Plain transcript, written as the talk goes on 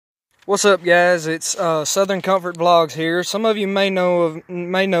What's up, guys? It's Southern Comfort Vlogs here. Some of you may know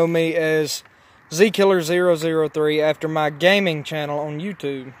me as ZKiller003 after my gaming channel on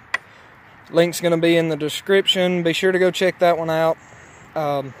YouTube. Link's going to be in the description. Be sure to go check that one out.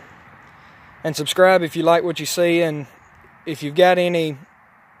 And subscribe if you like what you see. And if you've got any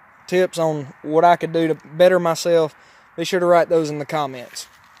tips on what I could do to better myself, be sure to write those in the comments.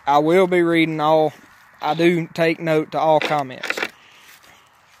 I will be reading all. I do take note to all comments.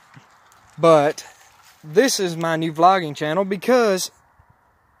 But this is my new vlogging channel because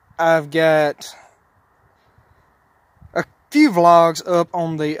I've got a few vlogs up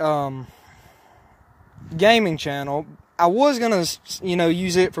on the gaming channel. I was gonna,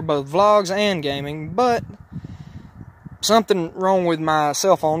 use it for both vlogs and gaming, but something wrong with my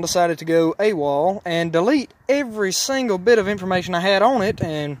cell phone decided to go AWOL and delete every single bit of information I had on it,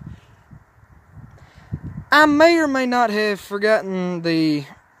 and I may or may not have forgotten the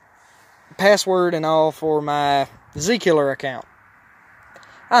password and all for my ZKiller account.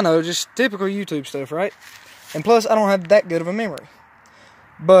 I know, just typical YouTube stuff, right? And plus, I don't have that good of a memory.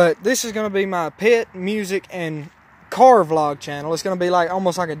 But this is going to be my pet, music, and car vlog channel. It's going to be like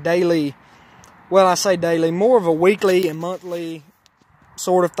almost like a daily, well, I say daily, more of a weekly and monthly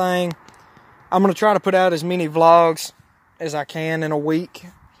sort of thing. I'm going to try to put out as many vlogs as I can in a week.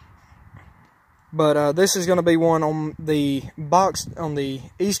 But this is going to be one on the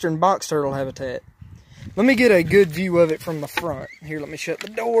eastern box turtle habitat. Let me get a good view of it from the front. Here, let me shut the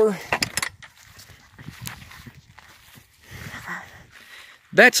door.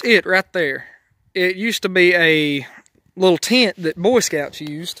 That's it right there. It used to be a little tent that Boy Scouts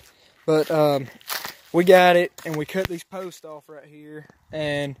used, but we got it and we cut these posts off right here.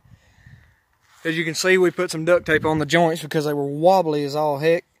 And as you can see, we put some duct tape on the joints because they were wobbly as all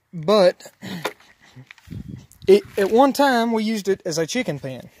heck. But at one time, we used it as a chicken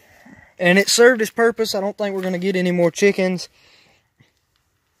pen. And it served its purpose. I don't think we're going to get any more chickens.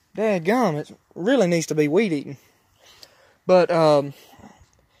 Dadgum, it really needs to be weed eaten. But,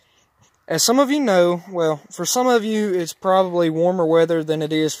 as some of you know, well, for some of you, it's probably warmer weather than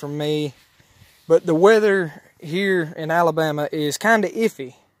it is for me. But the weather here in Alabama is kind of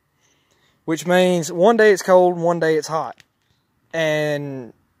iffy. Which means one day it's cold, one day it's hot.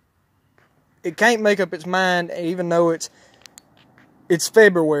 And it can't make up its mind, even though it's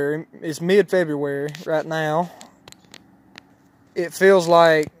February. It's mid-February right now. It feels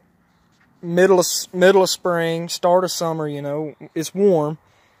like middle of spring, start of summer. It's warm,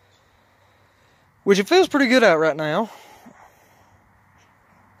 which it feels pretty good out right now.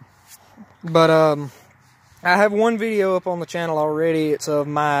 But I have one video up on the channel already. It's of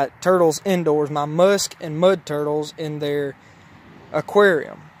my turtles indoors, my musk and mud turtles in their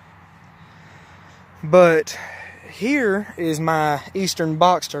aquarium. But here is my eastern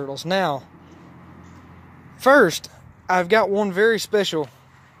box turtles. Now, first, I've got one very special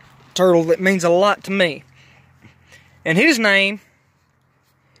turtle that means a lot to me. And his name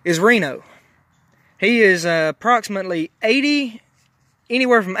is Reno. He is approximately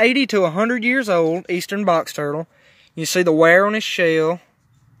anywhere from 80 to 100 years old, eastern box turtle. You see the wear on his shell.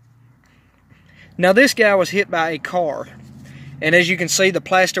 Now, this guy was hit by a car. And as you can see, the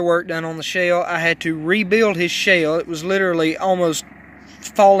plaster work done on the shell, I had to rebuild his shell. It was literally almost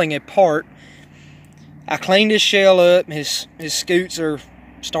falling apart. I cleaned his shell up. His scoots are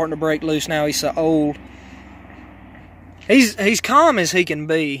starting to break loose now. He's so old. He's calm as he can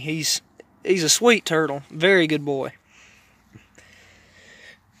be. He's a sweet turtle. Very good boy.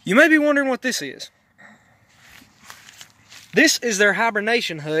 You may be wondering what this is. This is their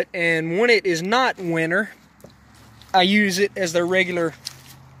hibernation hut, and when it is not winter, I use it as their regular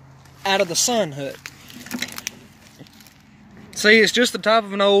out of the sun hut. See, it's just the top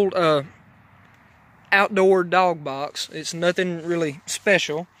of an old outdoor dog box. It's nothing really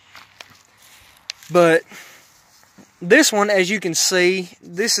special. But this one, as you can see,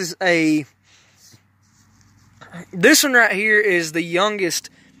 this one right here is the youngest.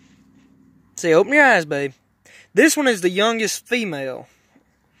 See, open your eyes, babe. This one is the youngest female.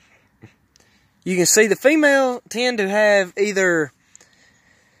 You can see the female tend to have either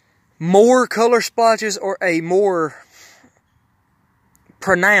more color splotches or a more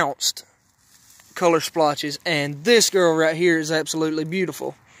pronounced color splotches. And this girl right here is absolutely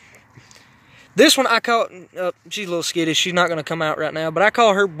beautiful. This one I call, she's a little skittish. She's not going to come out right now, but I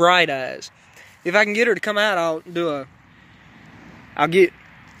call her Bright Eyes. If I can get her to come out, I'll get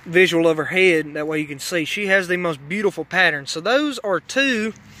visual of her head. That way you can see. She has the most beautiful pattern. So those are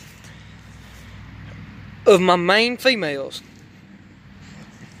two of my main females.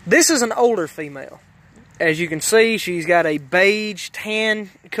 This is an older female. As you can see, she's got a beige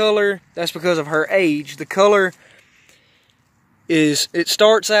tan color. That's because of her age. The color is, it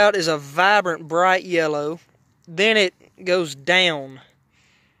starts out as a vibrant bright yellow, then it goes down.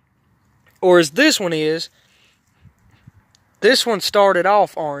 Or as this one is, this one started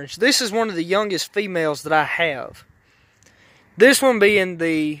off orange. This is one of the youngest females that I have. This one being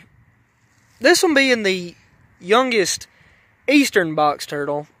the youngest eastern box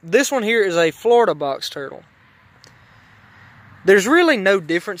turtle. This one here is a Florida box turtle. There's really no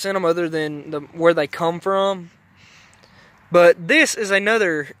difference in them other than where they come from. But this is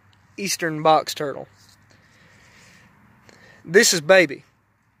another eastern box turtle. This is Baby.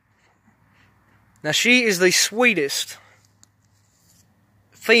 Now she is the sweetest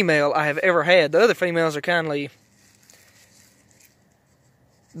female I have ever had. The other females are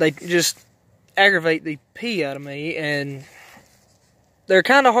they just aggravate the pee out of me, and they're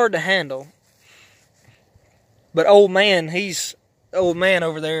kind of hard to handle. But old man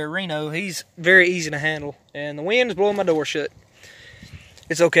over there, Reno, he's very easy to handle. And the wind is blowing my door shut.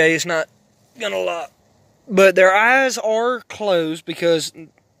 It's okay, it's not gonna lock. But their eyes are closed because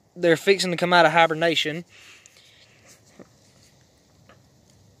they're fixing to come out of hibernation.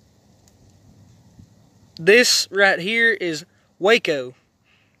 This right here is Waco.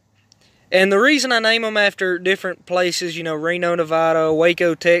 And the reason I name them after different places, you know, Reno, Nevada,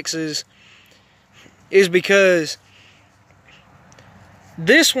 Waco, Texas, is because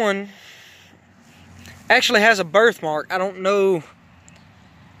this one actually has a birthmark. I don't know.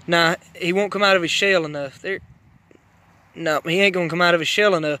 Nah, he won't come out of his shell enough. No, he ain't going to come out of his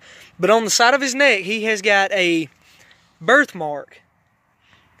shell enough. But on the side of his neck, he has got a birthmark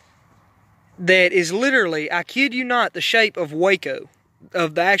that is literally, I kid you not, the shape of Waco.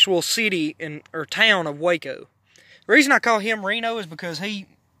 Of the actual city or town of Waco. The reason I call him Reno is because he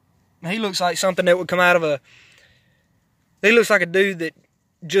looks like something that would come out of he looks like a dude that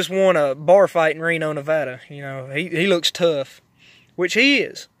just won a bar fight in Reno, Nevada. You know, he looks tough, which he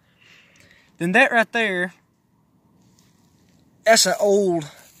is. Then that right there, that's an old,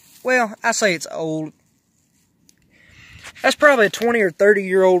 well, I say it's old. That's probably a 20 or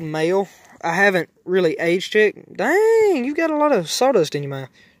 30-year-old male. I haven't really age checked. Dang, you got a lot of sawdust in your mouth.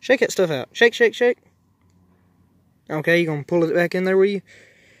 Shake that stuff out. Shake, shake, shake. Okay, you gonna pull it back in there with you?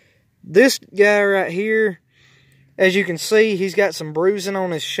 This guy right here, as you can see, he's got some bruising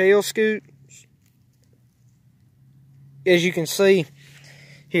on his shell scoop. As you can see,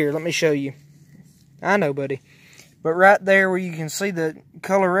 here, let me show you. I know, buddy. But right there where you can see the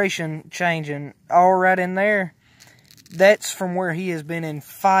coloration changing, all right in there, that's from where he has been in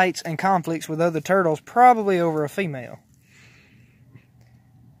fights and conflicts with other turtles, probably over a female.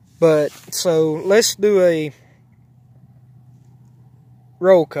 But, so, let's do a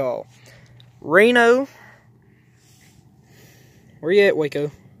roll call. Reno. Where you at,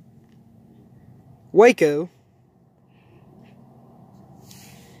 Waco? Waco.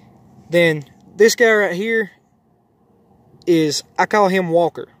 Then, this guy right here is, I call him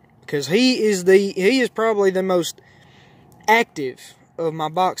Walker. Because he is probably the most active of my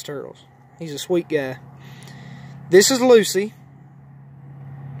box turtles. He's a sweet guy. This is Lucy.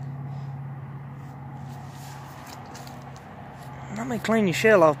 Let me clean your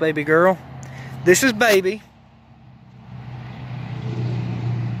shell off, baby girl. This is Baby.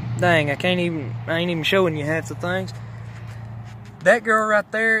 Dang, I ain't even showing you half the things. That girl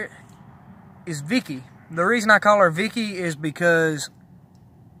right there is Vicky. The reason I call her Vicky is because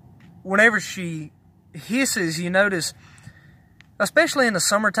whenever she hisses, you notice, especially in the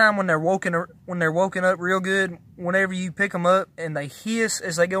summertime when they're woken up real good, whenever you pick them up and they hiss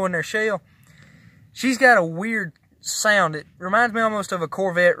as they go in their shell, she's got a weird sound. It reminds me almost of a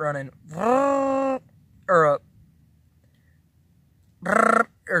Corvette running, or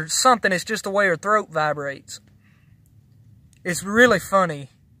something. It's just the way her throat vibrates. It's really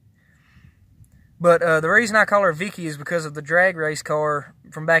funny. But the reason I call her Vicky is because of the drag race car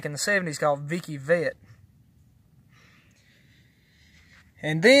from back in the 70s called Vicky Vet.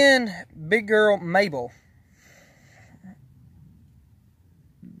 And then, big girl Mabel.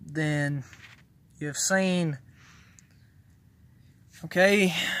 Then, you've seen,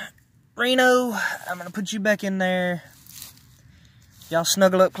 okay, Reno, I'm going to put you back in there. Y'all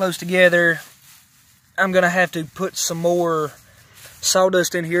snuggle up close together. I'm going to have to put some more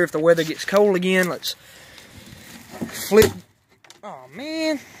sawdust in here if the weather gets cold again. Let's flip, oh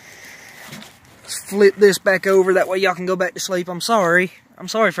man. Let's flip this back over, that way y'all can go back to sleep. I'm sorry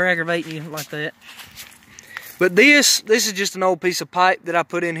for aggravating you like that. But this is just an old piece of pipe that I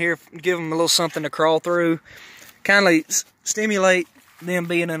put in here, give them a little something to crawl through. Kindly stimulate them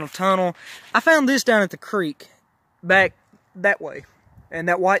being in a tunnel. I found this down at the creek, back that way. And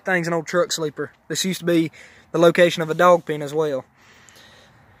that white thing's an old truck sleeper. This used to be the location of a dog pen as well.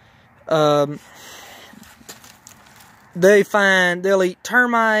 They'll eat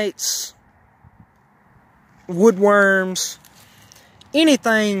termites, woodworms,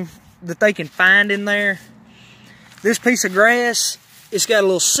 anything that they can find in there. This piece of grass, it's got a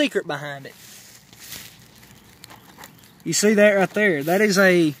little secret behind it. You see that right there? That is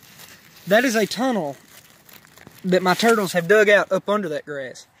a tunnel that my turtles have dug out up under that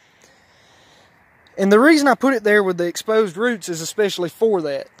grass. And the reason I put it there with the exposed roots is especially for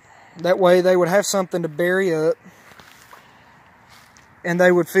that. That way they would have something to bury up and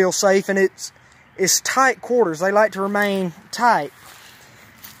they would feel safe. And it's tight quarters. They like to remain tight.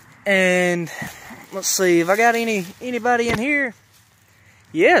 And let's see, if I got anybody in here?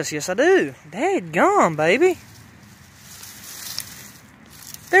 Yes I do. Dadgum, baby.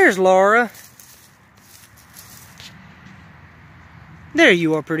 There's Laura. There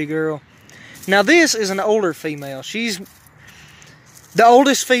you are, pretty girl. Now this is an older female. She's the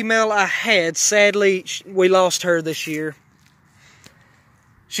oldest female I had. Sadly, we lost her this year.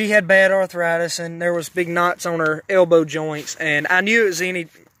 She had bad arthritis and there was big knots on her elbow joints, and I knew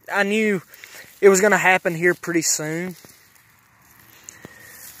it was going to happen here pretty soon.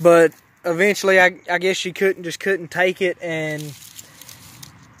 But eventually I guess she just couldn't take it, and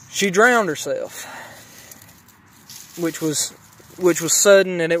she drowned herself, which was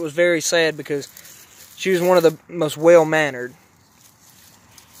sudden, and it was very sad because she was one of the most well-mannered.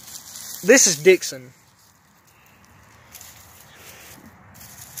 This is Dixon.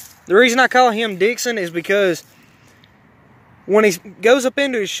 The reason I call him Dixon is because when he goes up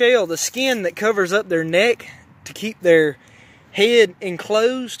into his shell, the skin that covers up their neck to keep their head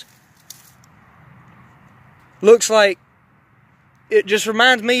enclosed looks like, it just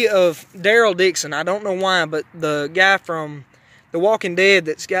reminds me of Daryl Dixon. I don't know why, but the guy from The Walking Dead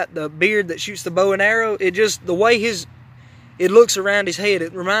that's got the beard that shoots the bow and arrow, the way it looks around his head,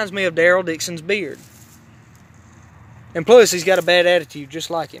 it reminds me of Daryl Dixon's beard. And plus, he's got a bad attitude, just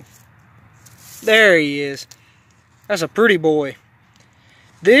like him. There he is. That's a pretty boy.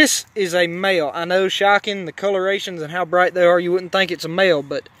 This is a male. I know, shocking, the colorations and how bright they are, you wouldn't think it's a male,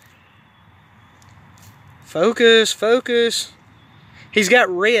 but focus, focus. He's got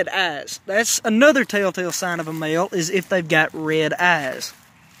red eyes. That's another telltale sign of a male, is if they've got red eyes.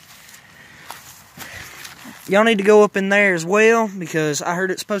 Y'all need to go up in there as well, because I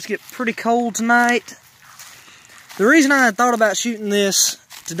heard it's supposed to get pretty cold tonight. The reason I thought about shooting this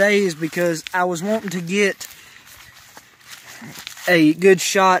today is because I was wanting to get a good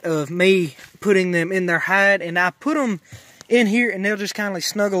shot of me putting them in their hide, and I put them in here and they'll just kind of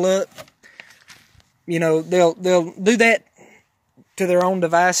snuggle up. You know, they'll do that to their own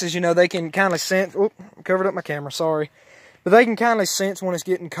devices. You know, they can kind of sense, oh, covered up my camera, sorry. But they can kind of sense when it's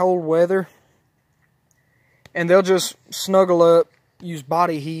getting cold weather, and they'll just snuggle up, use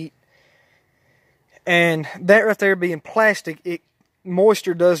body heat. And that right there being plastic,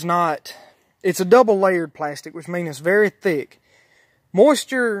 moisture does not, it's a double layered plastic, which means it's very thick.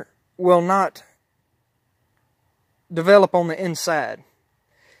 Moisture will not develop on the inside.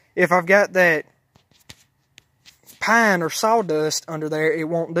 If I've got that pine or sawdust under there, it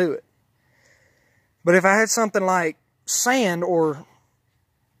won't do it. But if I had something like sand or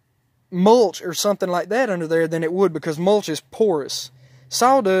mulch or something like that under there, then it would, because mulch is porous.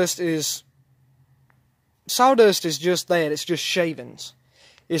 Sawdust is just that. It's just shavings.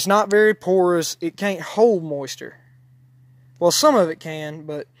 It's not very porous. It can't hold moisture. Well, some of it can,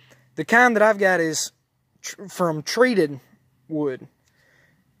 but the kind that I've got is from treated wood.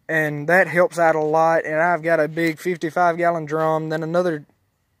 And that helps out a lot. And I've got a big 55-gallon drum, then another,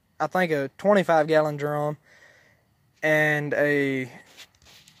 I think, a 25-gallon drum, and a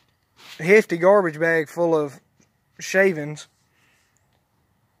hefty garbage bag full of shavings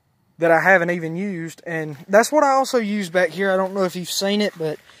that I haven't even used. And that's what I also use back here. I don't know if you've seen it,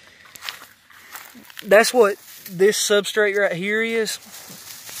 but that's what this substrate right here is.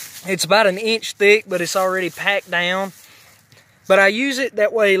 It's about an inch thick, but it's already packed down. But I use it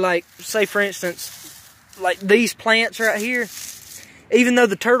that way, like, say for instance, like these plants right here, even though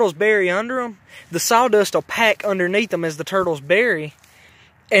the turtles bury under them, the sawdust will pack underneath them as the turtles bury,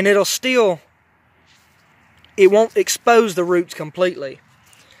 and it won't expose the roots completely.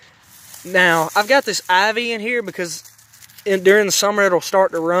 Now, I've got this ivy in here because during the summer it'll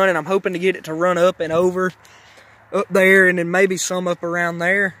start to run, and I'm hoping to get it to run up and over, up there, and then maybe some up around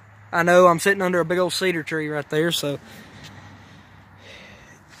there. I know I'm sitting under a big old cedar tree right there, so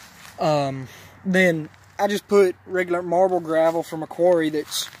then I just put regular marble gravel from a quarry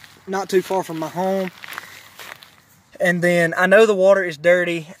that's not too far from my home. And then I know the water is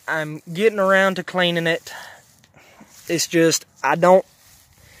dirty. I'm getting around to cleaning it. It's just, I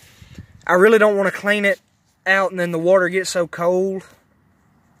really don't want to clean it out and then the water gets so cold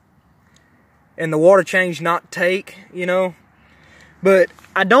and the water change not take, you know. But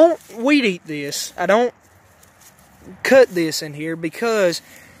I don't weed eat this. I don't cut this in here because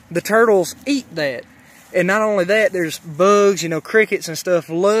the turtles eat that. And not only that, there's bugs, you know, crickets and stuff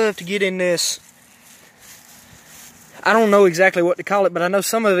love to get in this. I don't know exactly what to call it, but I know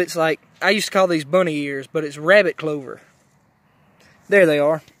some of it's like, I used to call these bunny ears, but it's rabbit clover. There they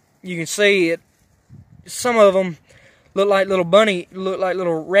are. You can see it. Some of them look like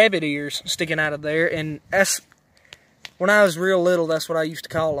little rabbit ears sticking out of there, and that's, when I was real little, that's what I used to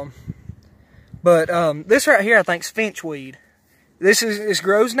call them. But this right here, I think, is finchweed. This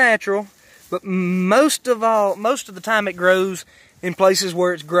grows natural, but most of the time it grows in places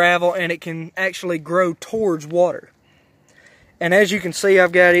where it's gravel and it can actually grow towards water. And as you can see,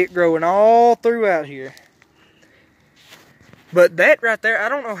 I've got it growing all throughout here. But that right there, I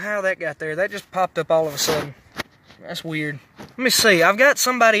don't know how that got there. That just popped up all of a sudden. That's weird. Let me see. I've got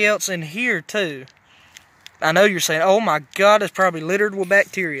somebody else in here too. I know you're saying, oh my God, it's probably littered with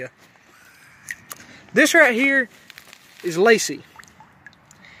bacteria. This right here is Lacey.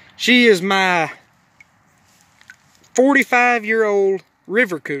 She is my 45-year-old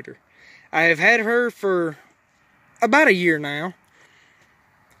river cooter. I have had her for about a year now.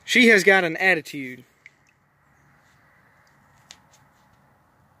 She has got an attitude.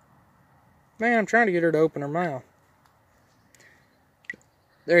 Man, I'm trying to get her to open her mouth.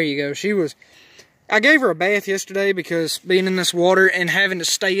 There you go. I gave her a bath yesterday because being in this water and having to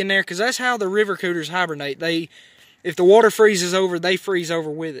stay in there, because that's how the river cooters hibernate. If the water freezes over, they freeze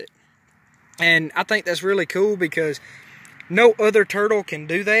over with it. And I think that's really cool because no other turtle can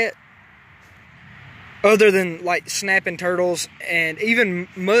do that. Other than like snapping turtles and even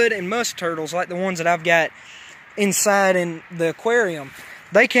mud and musk turtles like the ones that I've got inside in the aquarium.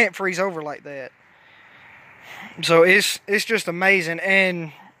 They can't freeze over like that. So it's just amazing.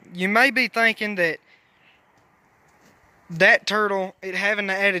 And you may be thinking that turtle, it having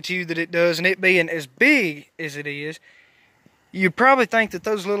the attitude that it does and it being as big as it is, you probably think that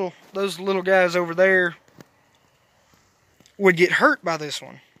those little guys over there would get hurt by this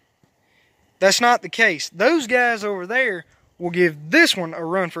one. That's not the case. Those guys over there will give this one a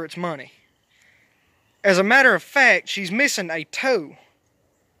run for its money. As a matter of fact, she's missing a toe.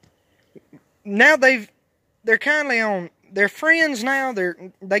 Now they're kindly on, they're friends now,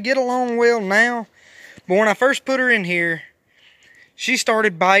 they get along well now. But when I first put her in here, she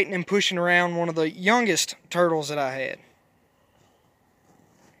started biting and pushing around one of the youngest turtles that I had.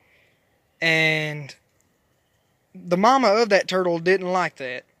 And the mama of that turtle didn't like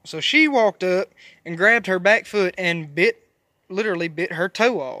that. So she walked up and grabbed her back foot and literally bit her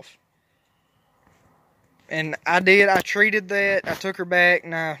toe off. And I treated that. I took her back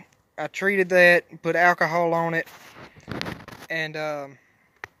and I treated that, put alcohol on it. And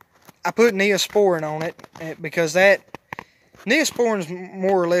I put Neosporin on it because Neosporin is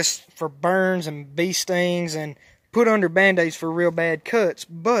more or less for burns and bee stings and put under band-aids for real bad cuts.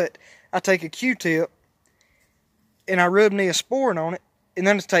 But I take a Q-tip and I rub Neosporin on it. And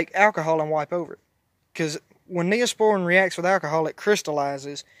then to take alcohol and wipe over it. Because when Neosporin reacts with alcohol, it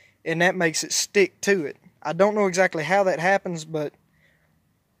crystallizes, and that makes it stick to it. I don't know exactly how that happens, but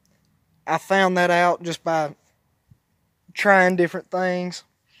I found that out just by trying different things.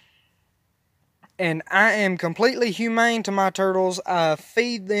 And I am completely humane to my turtles. I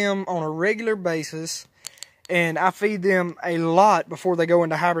feed them on a regular basis, and I feed them a lot before they go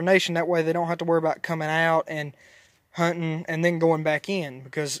into hibernation. That way they don't have to worry about coming out and hunting and then going back in,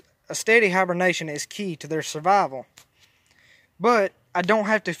 because a steady hibernation is key to their survival. But I don't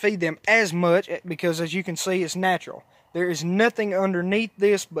have to feed them as much because, as you can see, it's natural. There is nothing underneath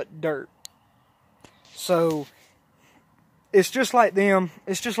this but dirt. So it's just like them.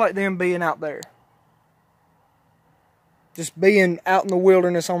 It's just like them being out there, just being out in the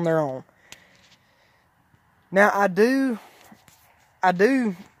wilderness on their own. Now I do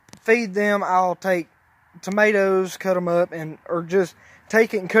feed them. I'll take tomatoes, cut them up, or just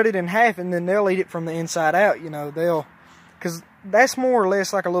take it and cut it in half, and then they'll eat it from the inside out. You know, because that's more or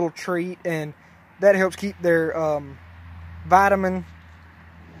less like a little treat, and that helps keep their vitamin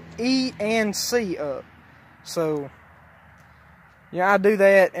E and C up. So yeah, I do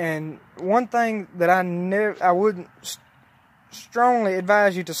that. And one thing that I wouldn't strongly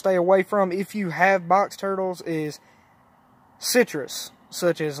advise you to stay away from if you have box turtles is citrus,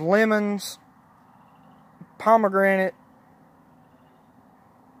 such as lemons, pomegranate,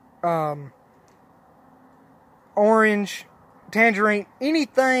 orange, tangerine,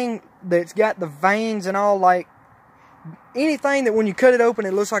 anything that's got the veins and all, like anything that when you cut it open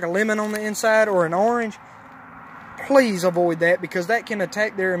it looks like a lemon on the inside or an orange, please avoid that, because that can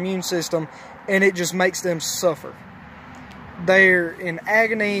attack their immune system and it just makes them suffer. They're in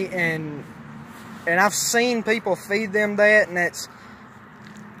agony, and I've seen people feed them that, and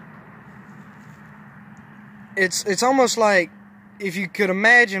it's almost like if you could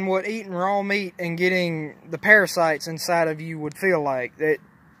imagine what eating raw meat and getting the parasites inside of you would feel like. That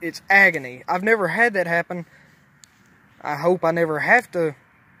it's agony. I've never had that happen. I hope I never have to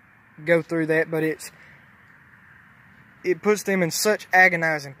go through that, but it puts them in such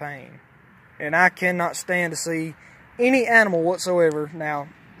agonizing pain. And I cannot stand to see any animal whatsoever. Now,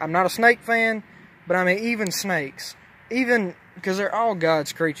 I'm not a snake fan, but I mean, even snakes, even because they're all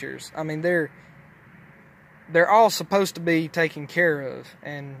God's creatures. I mean, they're all supposed to be taken care of.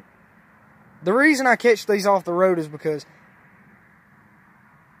 And the reason I catch these off the road is because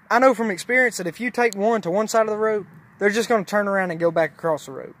I know from experience that if you take one to one side of the road, they're just going to turn around and go back across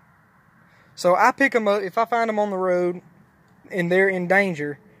the road. So I pick them up. If I find them on the road and they're in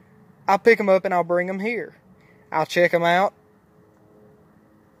danger, I'll pick them up and I'll bring them here. I'll check them out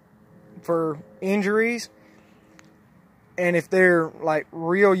for injuries. And if they're like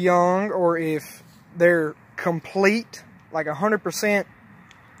real young, or if they're complete, like 100%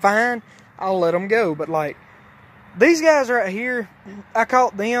 fine, I'll let them go. But like these guys right here, I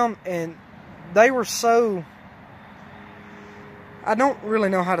caught them and they were so, I don't really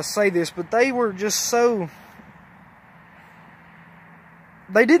know how to say this, but they were just so,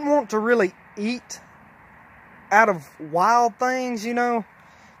 they didn't want to really eat out of wild things, you know.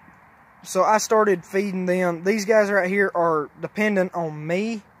 So I started feeding them. These guys right here are dependent on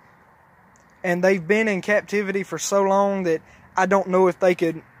me, and they've been in captivity for so long that I don't know if they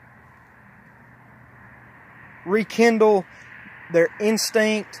could rekindle their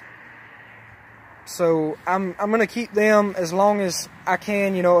instinct. So I'm going to keep them as long as I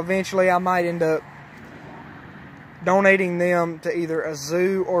can. You know, eventually I might end up donating them to either a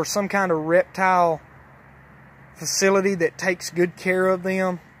zoo or some kind of reptile facility that takes good care of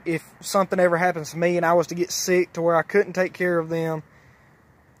them. If something ever happens to me and I was to get sick to where I couldn't take care of them,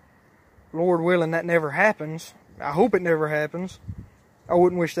 Lord willing, that never happens. I hope it never happens. I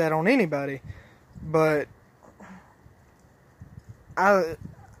wouldn't wish that on anybody. But I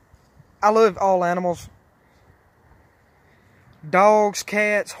love all animals. Dogs,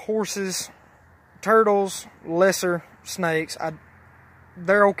 cats, horses, turtles, lesser snakes.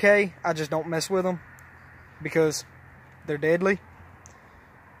 They're okay. I just don't mess with them because they're deadly.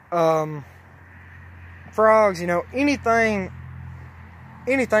 Frogs, you know, anything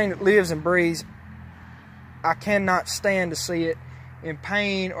that lives and breathes, I cannot stand to see it in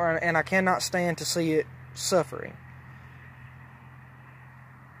pain, and I cannot stand to see it suffering.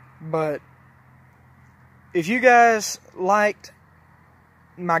 But if you guys liked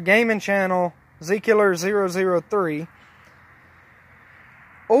my gaming channel, ZKiller003,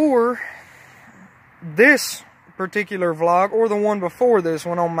 or this particular vlog, or the one before this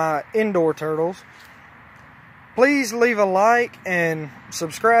one on my indoor turtles, please leave a like and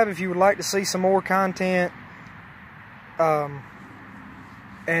subscribe if you would like to see some more content. And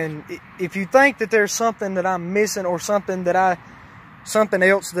if you think that there's something that I'm missing, or something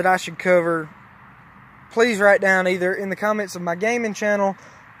else that I should cover, please write down either in the comments of my gaming channel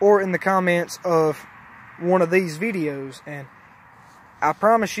or in the comments of one of these videos. And I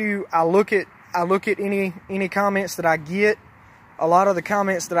promise you, I look at any comments that I get. A lot of the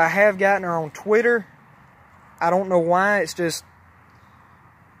comments that I have gotten are on Twitter. I don't know why. It's just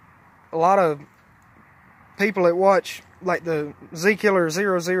a lot of people that watch like the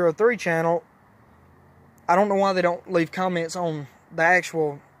ZKiller003 channel. I don't know why they don't leave comments on the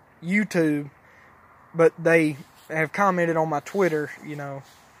actual YouTube, but they have commented on my Twitter, you know.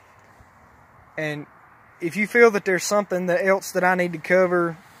 And if you feel that there's something else that I need to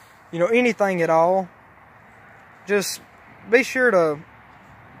cover, you know, anything at all, just be sure to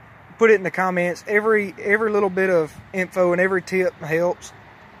put it in the comments. Every little bit of info and every tip helps.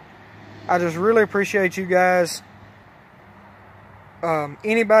 I just really appreciate you guys.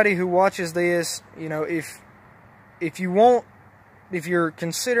 Anybody who watches this, you know, if you're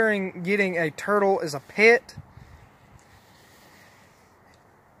considering getting a turtle as a pet,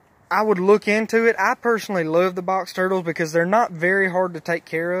 I would look into it. I personally love the box turtles because they're not very hard to take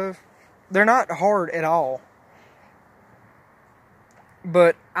care of. They're not hard at all.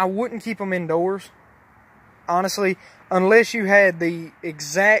 But I wouldn't keep them indoors, honestly, unless you had the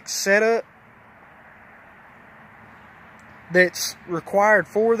exact setup that's required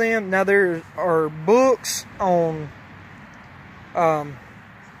for them. Now there are books on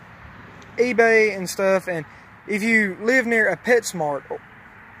eBay and stuff, and if you live near a PetSmart,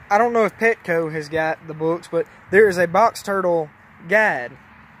 I don't know if Petco has got the books, but there is a box turtle guide,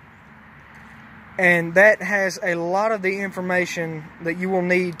 and that has a lot of the information that you will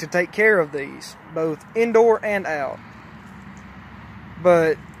need to take care of these, both indoor and out.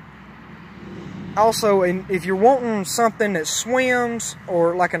 But also, if you're wanting something that swims,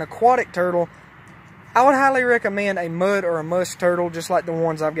 or like an aquatic turtle, I would highly recommend a mud or a musk turtle, just like the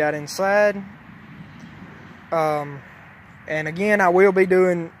ones I've got inside. And again, I will be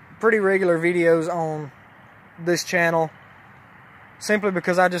doing pretty regular videos on this channel, simply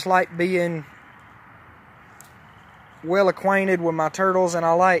because I just like being well acquainted with my turtles, and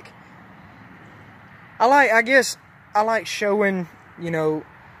I like showing, you know,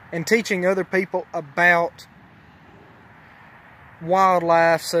 and teaching other people about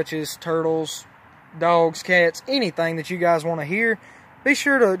wildlife such as turtles, dogs, cats, anything that you guys want to hear. Be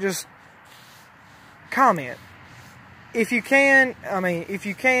sure to just comment. If you can,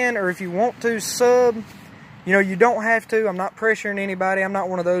 or if you want to, sub. You know, you don't have to. I'm not pressuring anybody. I'm not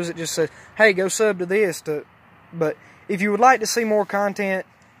one of those that just says, hey, go sub to this. But if you would like to see more content,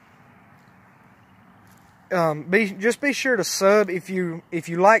 just be sure to sub if you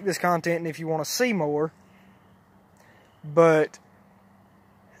like this content and if you want to see more. But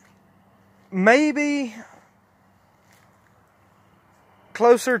maybe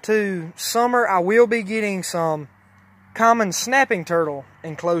closer to summer, I will be getting some common snapping turtle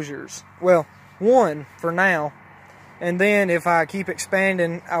enclosures. Well, one for now, and then if I keep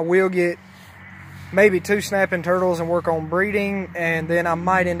expanding, I will get maybe 2 snapping turtles and work on breeding, and then I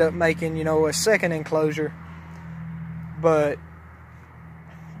might end up making, you know, a second enclosure. But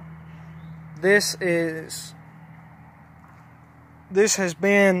this has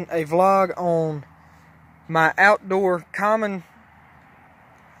been a vlog on my outdoor common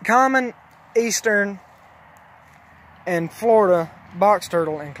eastern and Florida box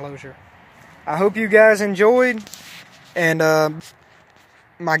turtle enclosure. I hope you guys enjoyed, and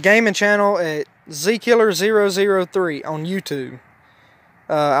my gaming channel at ZKiller003 on YouTube.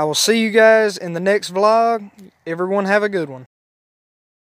 I will see you guys in the next vlog. Everyone have a good one.